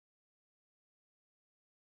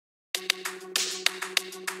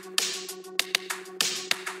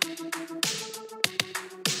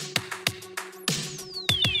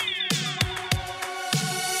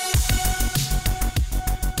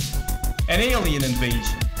alien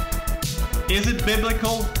invasion. Is it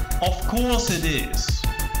biblical? Of course it is.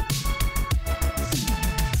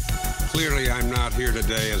 Clearly, I'm not here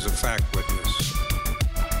today as a fact witness.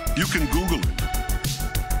 You can Google it.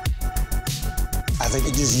 I think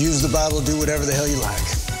you just use the Bible, do whatever the hell you like.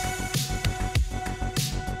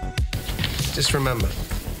 Just remember,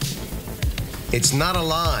 it's not a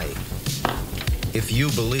lie if you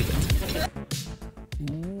believe it.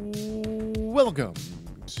 Welcome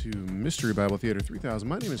to Mystery Bible Theater 3000.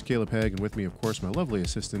 My name is Caleb Hegg, and with me, of course, my lovely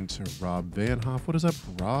assistant, Rob Vanhoff. What is up,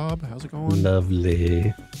 Rob? How's it going?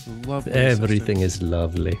 Lovely. Lovely. Everything is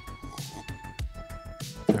lovely.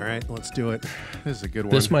 All right, let's do it. This is a good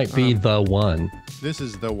one. This might be the one. This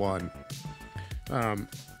is the one.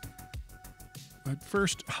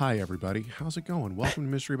 First, hi, everybody. How's it going? Welcome to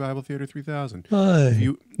Mystery Bible Theater 3000. Hi.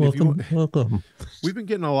 Welcome. We've been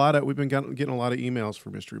getting a lot of emails for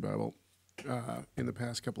Mystery Bible in the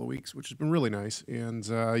past couple of weeks, which has been really nice. And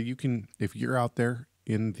you can, if you're out there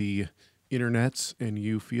in the internets and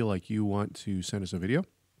you feel like you want to send us a video,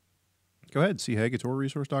 go ahead,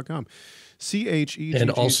 chegatoreresource.com. And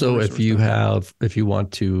also, if you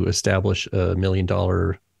want to establish $1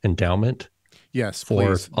 million endowment, yes, for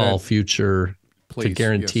please, all future, please, to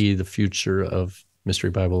guarantee yes, the future of Mystery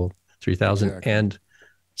Bible 3000 exactly, and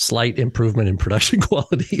slight improvement in production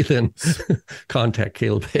quality, then contact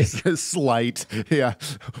Caleb Hay. Slight, yeah.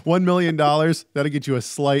 $1 million, that'll get you a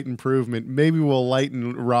slight improvement. Maybe we'll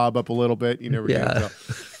lighten Rob up a little bit. You never can tell.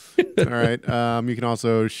 All right. You can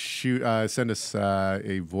also send us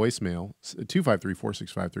a voicemail,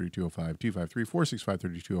 253-465-3205,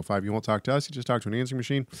 253-465-3205. You won't talk to us. You just talk to an answering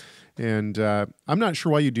machine. And I'm not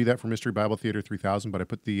sure why you do that for Mystery Bible Theater 3000, but I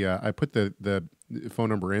put the phone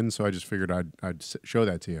number in, so I just figured I'd show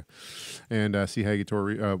that to you. And see how you get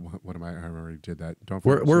what am I? I already did that.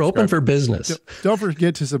 We're open for business. Don't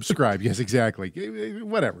forget to subscribe. Yes, exactly.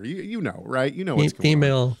 Whatever. You know, right? You know what's going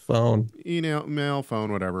on. Email,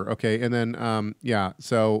 phone, whatever. Okay, and then yeah.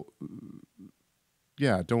 So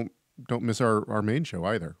yeah, don't miss our main show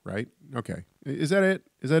either, right? Okay. Is that it?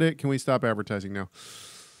 Is that it? Can we stop advertising now?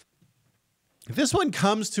 This one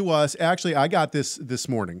comes to us. Actually, I got this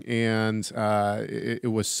morning, and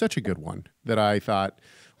it was such a good one that I thought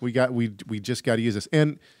we just got to use this.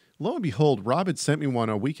 And lo and behold, Rob had sent me one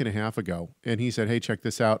a week and a half ago, and he said, "Hey, check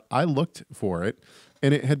this out." I looked for it,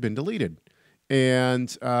 and it had been deleted.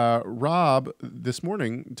 And Rob this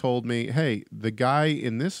morning told me, "Hey, the guy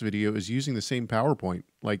in this video is using the same PowerPoint.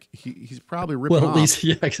 Like he's probably ripping off." Well, at least,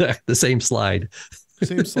 yeah, exactly, the same slide.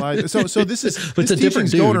 Same slide. So this is it's a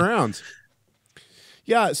different dude going around.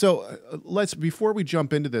 Yeah, so before we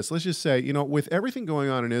jump into this, let's just say, with everything going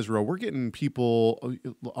on in Israel, we're getting people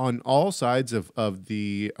on all sides of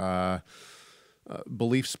the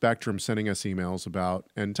belief spectrum sending us emails about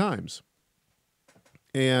end times.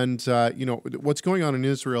 And, what's going on in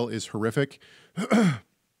Israel is horrific.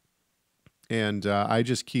 And I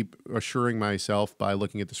just keep assuring myself by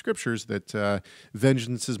looking at the scriptures that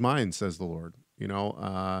vengeance is mine, says the Lord. So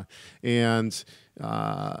I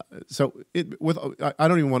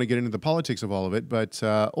don't even want to get into the politics of all of it, but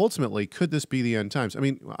ultimately, could this be the end times? I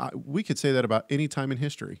mean, we could say that about any time in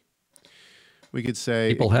history. We could say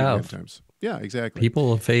people have. Times. Yeah, exactly.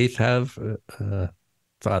 People of faith have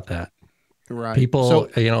thought that. Right.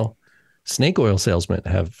 People, snake oil salesmen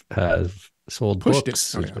have sold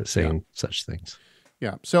books saying such things.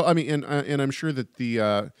 Yeah. So I mean, and I'm sure that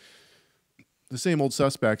the same old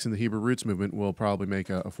suspects in the Hebrew roots movement will probably make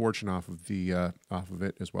a fortune off of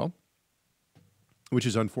it as well, which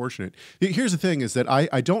is unfortunate. Here's the thing: is that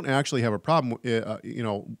I don't actually have a problem,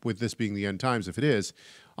 with this being the end times. If it is,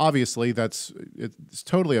 obviously it's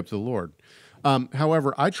totally up to the Lord.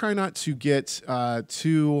 However, I try not to get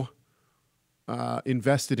too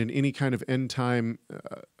invested in any kind of end time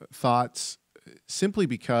thoughts, simply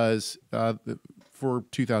because for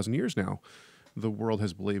 2,000 years now, the world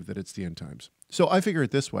has believed that it's the end times. So I figure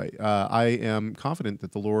it this way. I am confident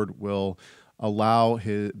that the Lord will allow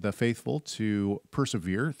the faithful to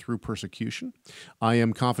persevere through persecution. I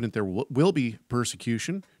am confident there will be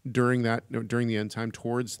persecution during the end time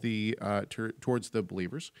towards the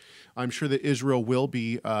believers. I'm sure that Israel will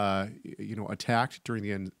be attacked during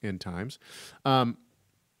the end times. And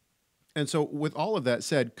so with all of that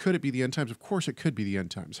said, could it be the end times? Of course it could be the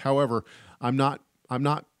end times. However, I'm not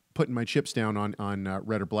putting my chips down on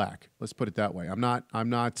red or black. Let's put it that way. I'm not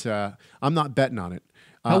betting on it.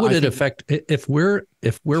 How would it affect if we're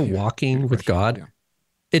walking with God? Yeah.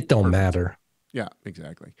 It don't matter. Yeah,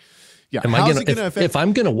 exactly. Yeah. If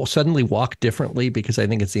I'm going to suddenly walk differently because I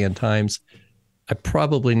think it's the end times, I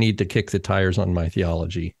probably need to kick the tires on my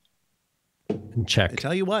theology. and check. I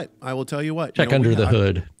tell you what, I will tell you what. Check under the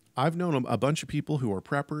hood. I've known a bunch of people who are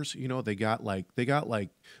preppers. They got like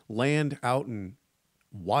land out in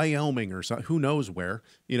Wyoming or something, who knows where,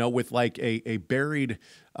 with like a buried,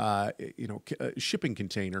 shipping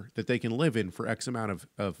container that they can live in for X amount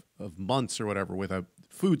of months or whatever with a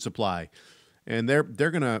food supply. And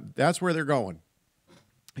that's where they're going.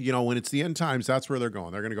 When it's the end times, that's where they're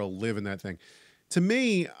going. They're going to go live in that thing. To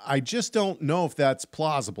me, I just don't know if that's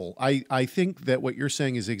plausible. I think that what you're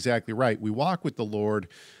saying is exactly right. We walk with the Lord.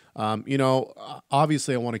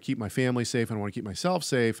 Obviously I want to keep my family safe and I want to keep myself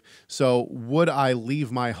safe. So would I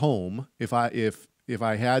leave my home if I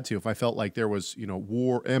had to, if I felt like there was,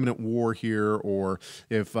 imminent war here, or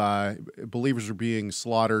if believers were being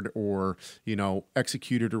slaughtered or,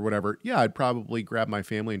 executed or whatever? Yeah, I'd probably grab my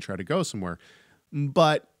family and try to go somewhere.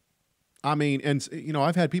 But I mean, and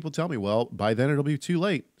I've had people tell me, well, by then it'll be too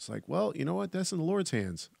late. It's like, well, you know what? That's in the Lord's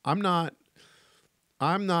hands. I'm not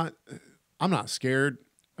scared.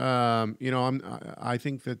 I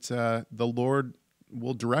think that the Lord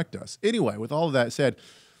will direct us. Anyway, with all of that said,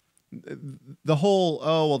 the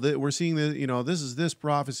whole, we're seeing that, this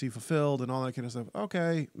prophecy fulfilled and all that kind of stuff.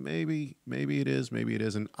 Okay, maybe it is, maybe it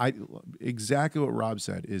isn't. Exactly what Rob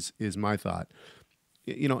said is my thought.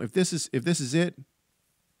 If this is it,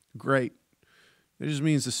 great. It just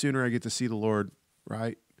means the sooner I get to see the Lord,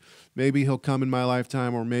 right? Maybe he'll come in my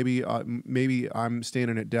lifetime, or maybe I'm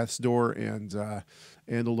standing at death's door and the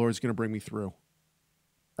Lord's going to bring me through.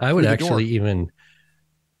 I would actually even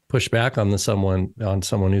push back on someone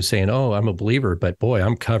who's saying, "Oh, I'm a believer, but boy,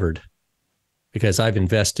 I'm covered because I've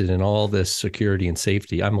invested in all this security and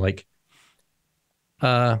safety." I'm like,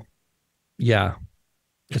 yeah,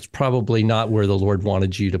 it's probably not where the Lord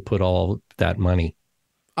wanted you to put all that money.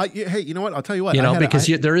 Hey, you know what? I'll tell you what. Because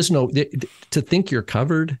there is no to think you're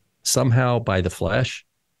covered somehow by the flesh,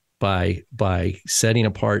 by setting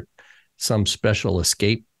apart some special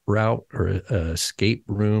escape route or escape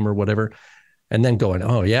room or whatever, and then going,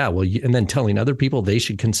 oh yeah, well, and then telling other people they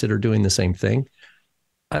should consider doing the same thing.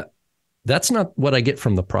 That's not what I get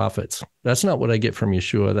from the prophets. That's not what I get from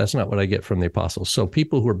Yeshua. That's not what I get from the apostles. So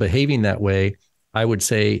people who are behaving that way, I would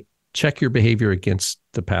say, check your behavior against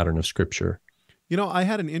the pattern of Scripture. I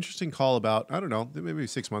had an interesting call about, I don't know, maybe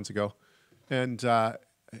 6 months ago, and a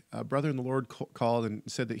brother in the Lord called and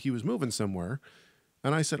said that he was moving somewhere.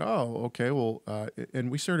 And I said, oh, okay, well,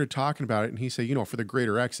 and we started talking about it, and he said, for the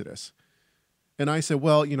greater Exodus. And I said,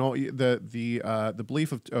 well, the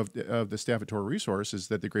belief of the Staff at Torah Resource is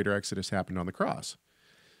that the greater Exodus happened on the cross.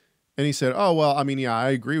 And he said, oh, well, I mean, yeah,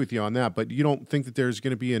 I agree with you on that, but you don't think that there's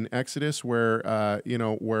going to be an Exodus where,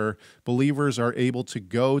 where believers are able to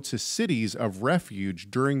go to cities of refuge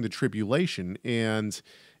during the tribulation and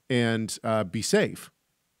be safe?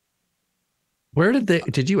 Where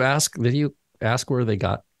did you ask where they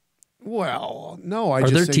got? Well, no, Are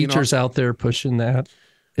there teachers out there pushing that?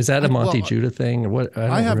 Is that a Monte Judah thing or what?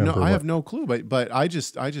 I have no clue, but I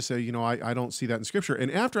just say, I don't see that in Scripture. And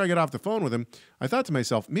after I got off the phone with him, I thought to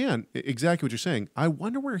myself, man, exactly what you're saying. I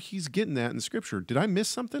wonder where he's getting that in Scripture. Did I miss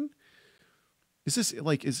something? Is this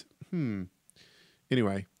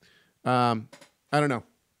anyway, I don't know.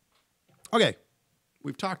 Okay.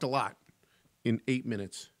 We've talked a lot in 8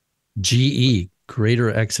 minutes. GE, Greater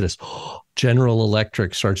Exodus. General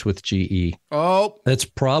Electric starts with GE. Oh, it's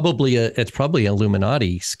probably an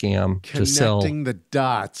Illuminati scam to sell the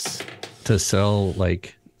dots, to sell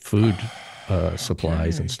like food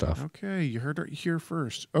supplies and stuff. Okay, you heard it here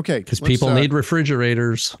first. Okay, because people need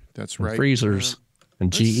refrigerators. That's right, and freezers,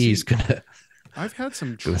 and GE's gonna. I've had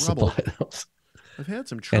some trouble. I've had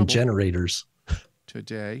some trouble and generators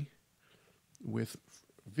today with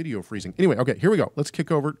video freezing. Anyway, okay, here we go. Let's kick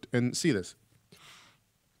over and see this.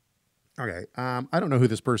 Okay, I don't know who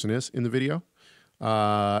this person is in the video.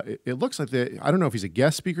 It looks like I don't know if he's a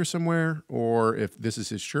guest speaker somewhere or if this is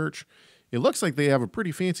his church. It looks like they have a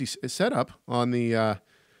pretty fancy setup on the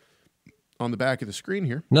back of the screen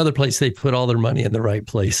here. Another place they put all their money in the right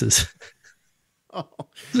places.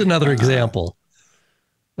 This is another example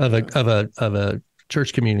of a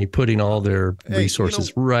church community putting all their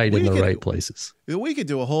resources right in the right places. We could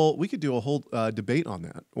do a whole debate on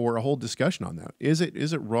that, or a whole discussion on that. Is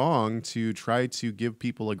it wrong to try to give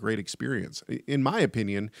people a great experience? In my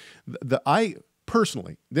opinion, I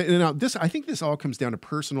think this all comes down to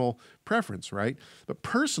personal preference, right? But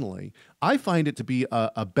personally, I find it to be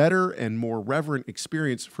a better and more reverent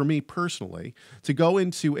experience for me personally to go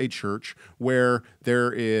into a church where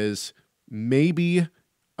there is maybe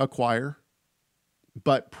a choir,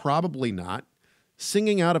 but probably not,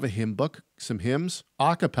 singing out of a hymn book, some hymns,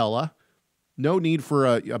 a cappella, no need for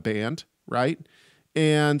a band, right?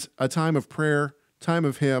 and a time of prayer, time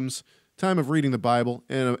of hymns, time of reading the Bible,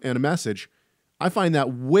 and a message, I find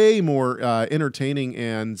that way more entertaining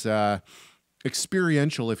and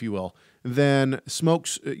experiential, if you will, than smoke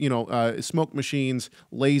machines,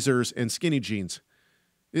 lasers, and skinny jeans.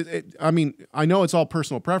 I mean, I know it's all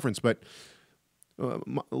personal preference, but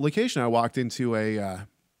Lakeisha and I walked into a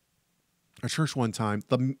church one time.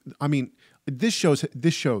 This shows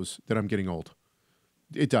that I'm getting old.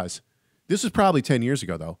 It does. This was probably 10 years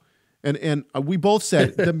ago, though. And we both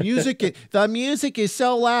said the music is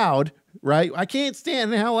so loud, right? I can't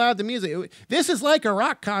stand how loud the music. This is like a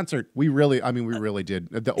rock concert. We really did.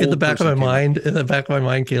 In the back of my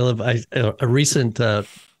mind, Caleb, a recent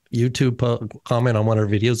YouTube comment on one of our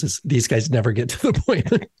videos is these guys never get to the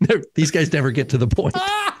point. These guys never get to the point.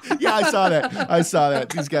 Yeah, I saw that.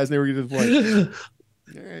 These guys never get to the point.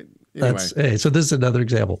 All right. Anyway. So this is another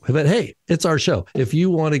example. But hey, it's our show. If you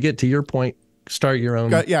want to get to your point, start your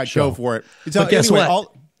own show. Go for it. But guess what?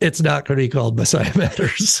 It's not going to be called Messiah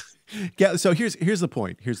Matters. Yeah, so here's the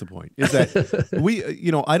point. Is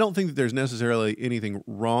that I don't think that there's necessarily anything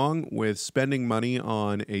wrong with spending money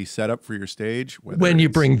on a setup for your stage. When you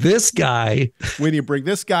bring this guy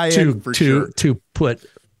in, for sure.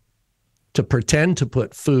 To pretend to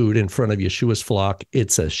put food in front of Yeshua's flock,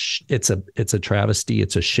 it's a travesty.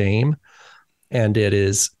 It's a shame, and it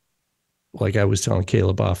is, like I was telling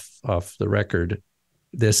Caleb off the record,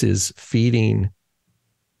 this is feeding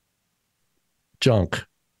junk,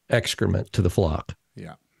 excrement to the flock.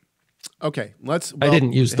 Yeah. Okay. I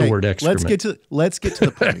didn't use the word excrement. Let's get to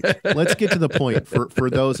the point. Let's get to the point for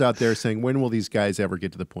those out there saying, when will these guys ever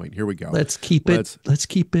get to the point? Here we go. Let's keep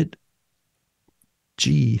it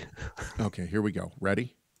G. Okay, here we go.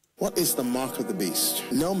 Ready? What is the mark of the beast?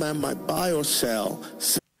 No man might buy or sell.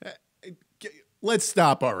 Let's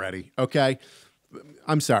stop already, okay?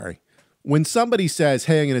 I'm sorry. When somebody says,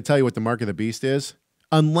 hey, I'm going to tell you what the mark of the beast is,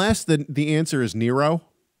 unless the answer is Nero,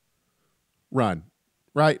 run,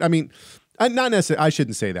 right? I mean, not necessarily, I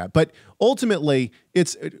shouldn't say that, but ultimately,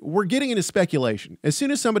 we're getting into speculation. As soon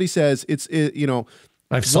as somebody says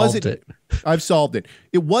I've solved it. I've solved it.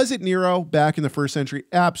 Was it Nero back in the first century?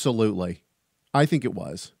 Absolutely. I think it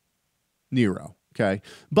was Nero, okay?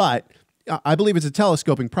 But I believe it's a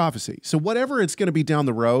telescoping prophecy. So whatever it's going to be down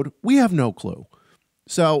the road, we have no clue.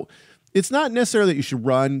 So it's not necessarily that you should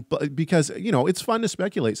run, but because, it's fun to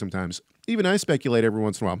speculate sometimes. Even I speculate every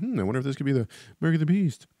once in a while. I wonder if this could be the mark of the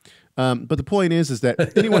beast. But the point is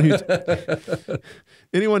that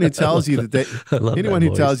anyone who tells you that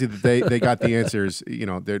they got the answers,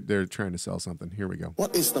 they're trying to sell something. Here we go.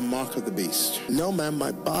 What is the mark of the beast? No man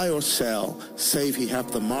might buy or sell, save he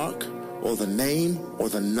have the mark or the name or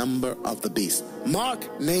the number of the beast.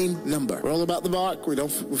 Mark, name, number. We're all about the mark. We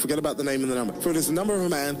forget about the name and the number. For it is the number of a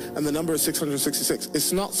man, and the number is 666.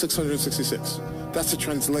 It's not 666. That's a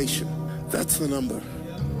translation. That's the number.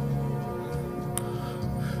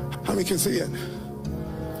 How many can see it?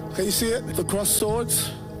 Can you see it? The cross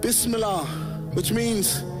swords. Bismillah, which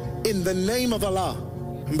means in the name of Allah.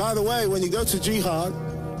 And by the way, when you go to jihad,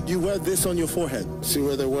 you wear this on your forehead. See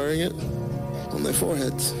where they're wearing it? On their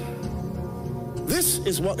foreheads. This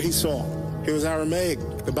is what he saw. He was Aramaic.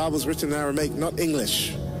 The Bible's written in Aramaic, not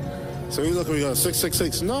English. So you look and we go,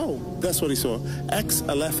 666. No, that's what he saw. X,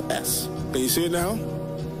 Aleph, S. Can you see it now?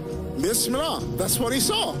 Bismillah. That's what he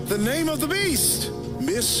saw. The name of the beast.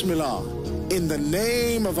 Bismillah. In the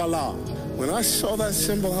name of Allah. When I saw that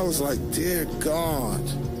symbol, I was like, dear God,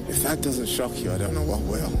 if that doesn't shock you, I don't know what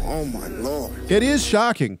will. Oh, my Lord. It is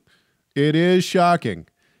shocking. It is shocking.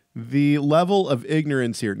 The level of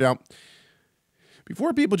ignorance here. Now,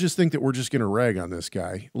 before people just think that we're just going to rag on this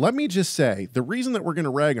guy, let me just say the reason that we're going to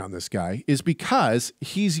rag on this guy is because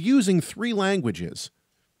he's using 3 languages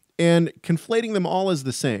and conflating them all as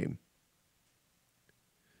the same.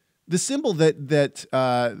 The symbol that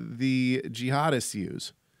the jihadists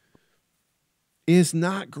use is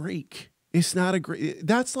not Greek. It's not a Greek.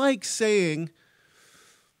 That's like saying,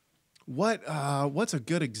 what's a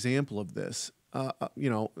good example of this? I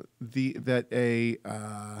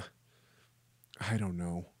don't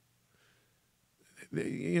know.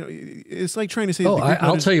 It's like trying to say.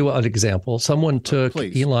 I'll tell you an example. Someone took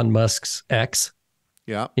Elon Musk's X,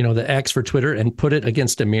 the X for Twitter, and put it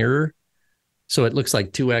against a mirror, so it looks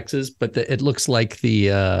like 2 X's, but it looks like the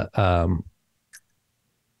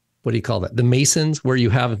what do you call that? The Masons, where you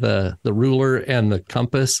have the ruler and the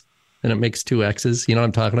compass, and it makes 2 X's. You know what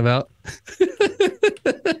I'm talking about?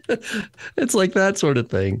 It's like that sort of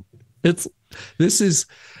thing. This.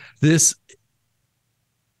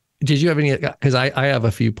 Did you have any? Because I have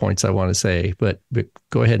a few points I want to say, but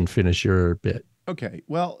go ahead and finish your bit. Okay.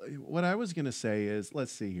 Well, what I was going to say is,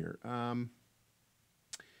 let's see here.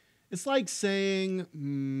 It's like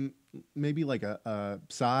saying maybe like a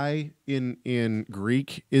psi in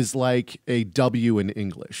Greek is like a W in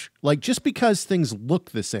English. Like just because things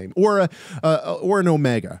look the same, or an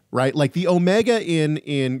omega, right? Like the omega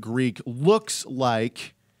in Greek looks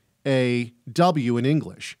like a W in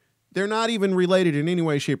English. They're not even related in any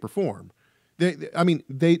way, shape, or form. Do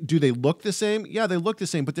they look the same? Yeah, they look the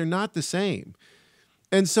same, but they're not the same.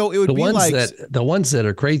 And so it would be like the ones that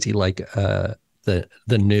are crazy, like the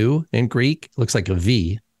nu in Greek looks like a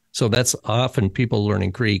V. So that's often people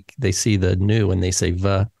learning Greek, they see the nu and they say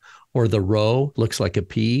v, or the rho looks like a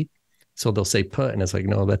P. So they'll say p, and it's like,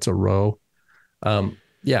 no, that's a rho.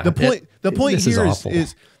 Yeah. The point here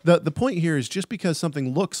is the point here is just because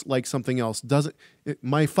something looks like something else doesn't.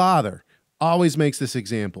 My father always makes this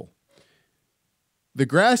example. The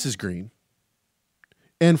grass is green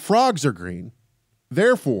and frogs are green.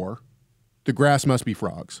 Therefore, the grass must be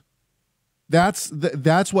frogs. That's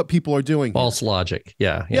what people are doing. False logic.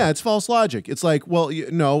 Yeah. Yeah, it's false logic. It's like, well,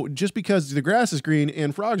 no, just because the grass is green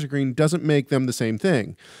and frogs are green doesn't make them the same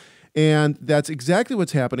thing. And that's exactly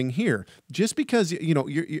what's happening here. Just because,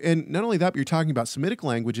 and not only that, but you're talking about Semitic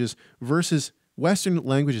languages versus Western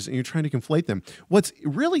languages, and you're trying to conflate them. What's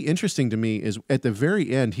really interesting to me is at the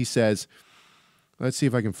very end, he says, let's see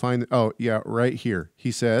if I can find, oh, yeah, right here.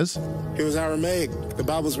 He says, It was Aramaic. The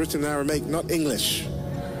Bible's written in Aramaic, not English.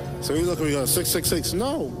 So he looked and he goes, 666.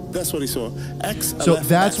 No, that's what he saw. X. So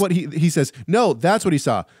that's what he says. No, that's what he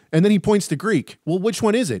saw. And then he points to Greek. Well, which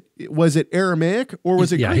one is it? Was it Aramaic or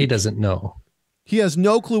was it Greek? Yeah, he doesn't know. He has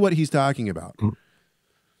no clue what he's talking about.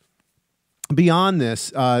 Beyond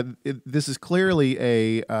this, this is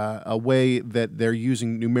clearly a way that they're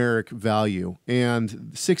using numeric value.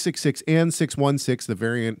 And 666 and 616, the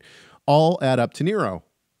variant, all add up to Nero.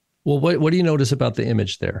 Well, what do you notice about the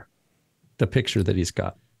image there? The picture that he's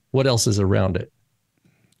got? What else is around it?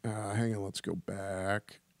 Hang on, let's go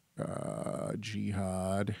back.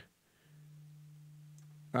 Jihad.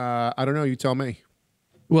 I don't know. You tell me.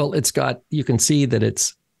 Well, you can see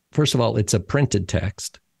that first of all, it's a printed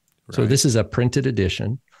text. Right. So this is a printed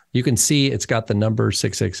edition. You can see it's got the number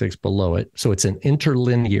 666 below it. So it's an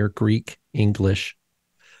interlinear Greek English.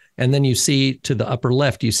 And then you see to the upper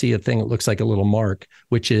left, you see a thing that looks like a little mark,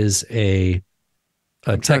 which is a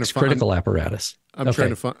text critical apparatus. I'm trying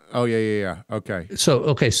to find. Oh, yeah. Okay.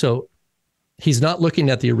 So he's not looking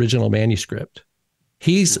at the original manuscript.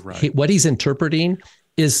 What he's interpreting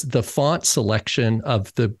is the font selection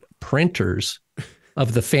of the printers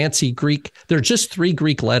of the fancy Greek. They're just 3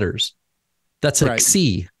 Greek letters. That's a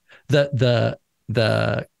Xi. The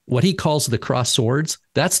what he calls the cross swords,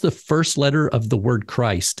 that's the first letter of the word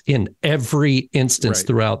Christ in every instance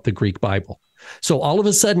throughout the Greek Bible. So all of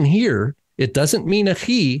a sudden here, it doesn't mean a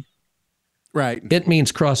he. Right. It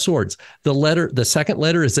means cross swords. The second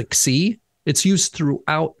letter is a Xi. It's used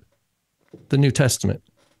throughout the New Testament.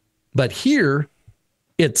 But here,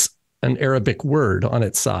 it's an Arabic word on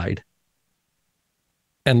its side.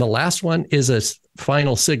 And the last one is a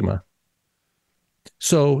final sigma.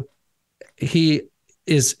 So he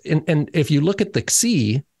is, and if you look at the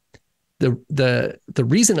Xi, the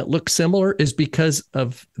reason it looks similar is because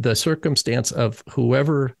of the circumstance of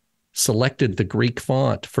whoever selected the Greek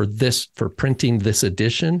font for printing this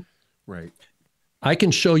edition. Right. I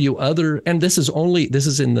can show you and this is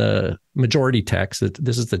in the majority text.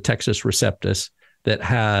 This is the Textus Receptus that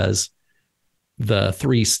has the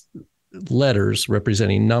 3 letters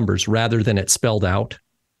representing numbers rather than it spelled out.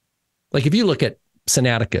 Like if you look at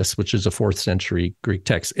Sinaiticus, which is a 4th century Greek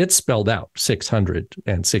text, it's spelled out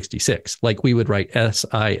 666. Like we would write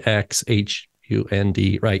SIXHUND,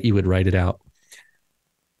 right? You would write it out.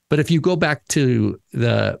 But if you go back to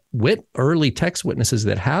the early text witnesses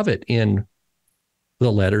that have it in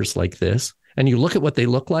the letters like this, and you look at what they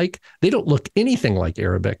look like, they don't look anything like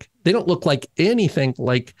Arabic. They don't look like anything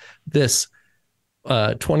like this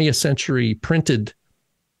 20th century printed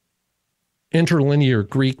interlinear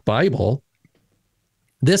Greek Bible.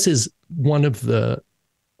 This is one of the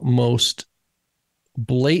most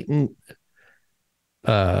blatant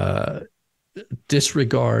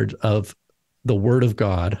disregard of the Word of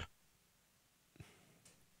God.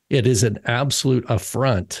 It is an absolute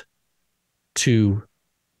affront to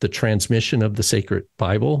the transmission of the sacred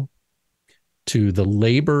Bible, to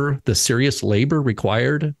the serious labor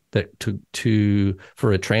required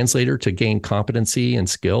for a translator to gain competency and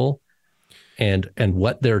skill, and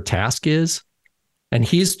what their task is. And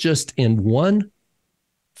he's just in one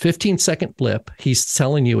 15-second blip, he's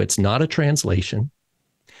telling you it's not a translation.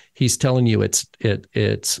 he's telling you it's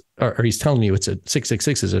he's telling you it's a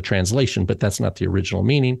 666 is a translation, but that's not the original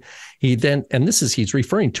meaning. He's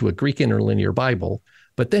referring to a Greek interlinear Bible,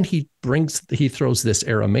 but then he throws this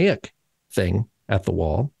Aramaic thing at the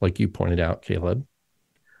wall, like you pointed out, Caleb.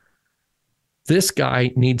 This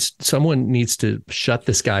guy someone needs to shut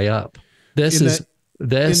this guy up.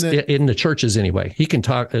 In the churches anyway. He can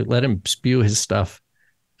talk, let him spew his stuff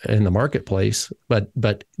in the marketplace, but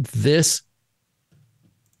this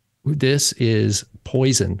is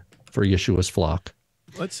poison for Yeshua's flock.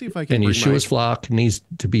 Let's see if I can. And Yeshua's flock needs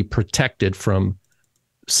to be protected from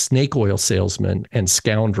snake oil salesmen and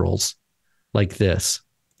scoundrels like this.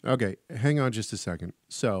 Okay, hang on just a second.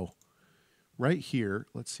 So, right here,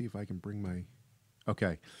 let's see if I can bring my.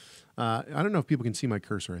 Okay, I don't know if people can see my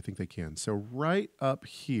cursor. I think they can. So right up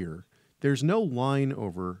here, there's no line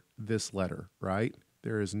over this letter, right?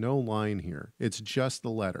 There is no line here. It's just the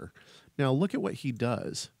letter. Now look at what he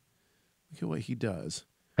does. Look at what he does.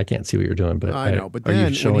 I can't see what you're doing, but I know. But are then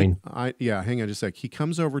you showing? Hang on just a sec. He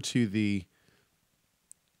comes over to the.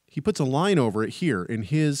 He puts a line over it here in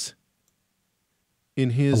his. A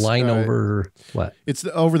line over what? It's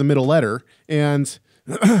over the middle letter, and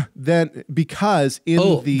then because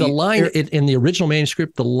the line in the original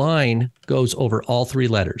manuscript, the line goes over all three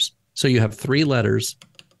letters. So you have three letters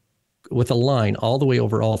with a line all the way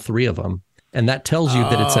over all three of them, and that tells you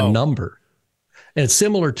that it's a number. And it's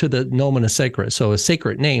similar to the nomen sacra. So as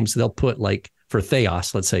sacred names, they'll put, like for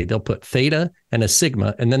theos, let's say, they'll put theta and a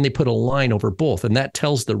sigma, and then they put a line over both, and that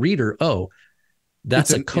tells the reader,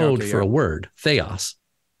 that's a code for a word, theos.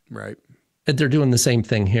 Right. And they're doing the same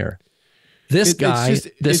thing here. This guy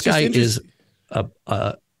is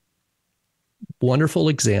a wonderful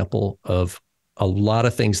example of a lot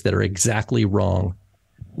of things that are exactly wrong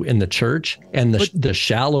in the church, and the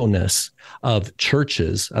shallowness of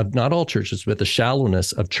churches, of not all churches, but the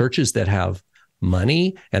shallowness of churches that have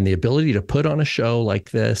money and the ability to put on a show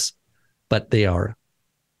like this, but they are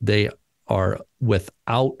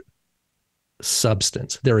without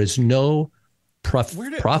substance. There is no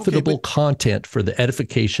profitable content for the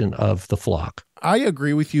edification of the flock. I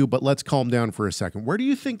agree with you, but let's calm down for a second. Where do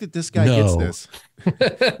you think that this guy gets this?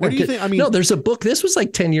 Where do you think? I mean, no, there's a book. This was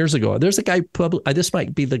like 10 years ago. There's a guy, this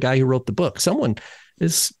might be the guy who wrote the book. Someone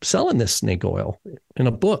is selling this snake oil in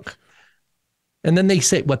a book. And then they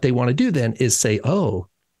say, what they want to do then is say,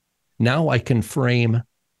 now I can frame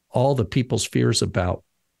all the people's fears about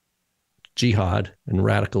jihad and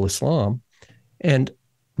radical Islam, and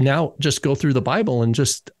now just go through the Bible and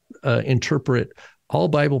just interpret all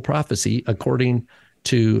Bible prophecy according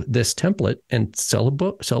to this template and sell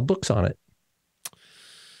books on it.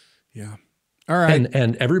 Yeah. All right.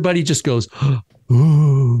 And everybody just goes,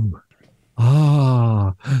 ooh,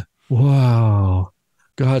 wow.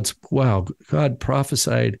 God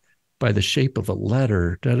prophesied by the shape of a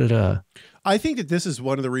letter. Da da da. I think that this is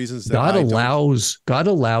one of the reasons that God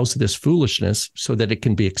allows this foolishness so that it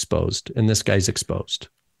can be exposed, and this guy's exposed.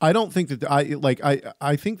 I don't think that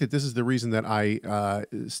I think that this is the reason that I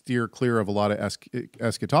steer clear of a lot of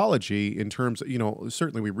eschatology in terms of,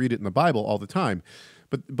 certainly we read it in the Bible all the time,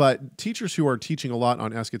 but teachers who are teaching a lot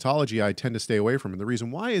on eschatology, I tend to stay away from. And the reason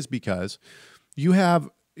why is because you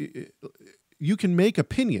can make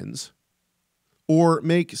opinions or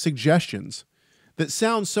make suggestions that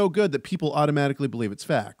sound so good that people automatically believe it's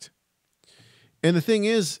fact. And the thing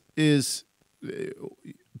is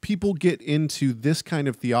people get into this kind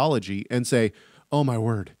of theology and say, "Oh my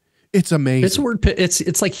word, it's amazing."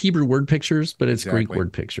 It's like Hebrew word pictures, but it's Greek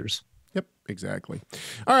word pictures. Yep, exactly.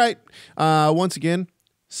 All right. Once again,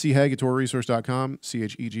 chegg at TorahResource.com,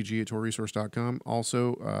 CHEGG at TorahResource.com.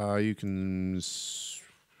 Also, you can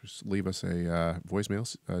leave us a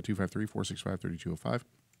voicemail, 253-465-3205.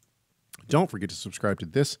 Don't forget to subscribe to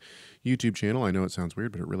this YouTube channel. I know it sounds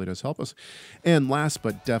weird, but it really does help us. And last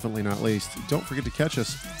but definitely not least, don't forget to catch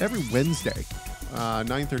us every Wednesday,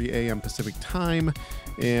 9:30 a.m. Pacific time.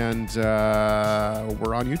 And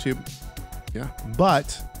we're on YouTube. Yeah.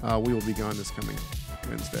 But we will be gone this coming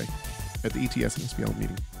Wednesday at the ETS and SPL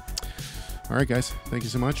meeting. All right, guys. Thank you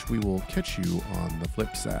so much. We will catch you on the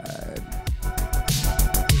flip side.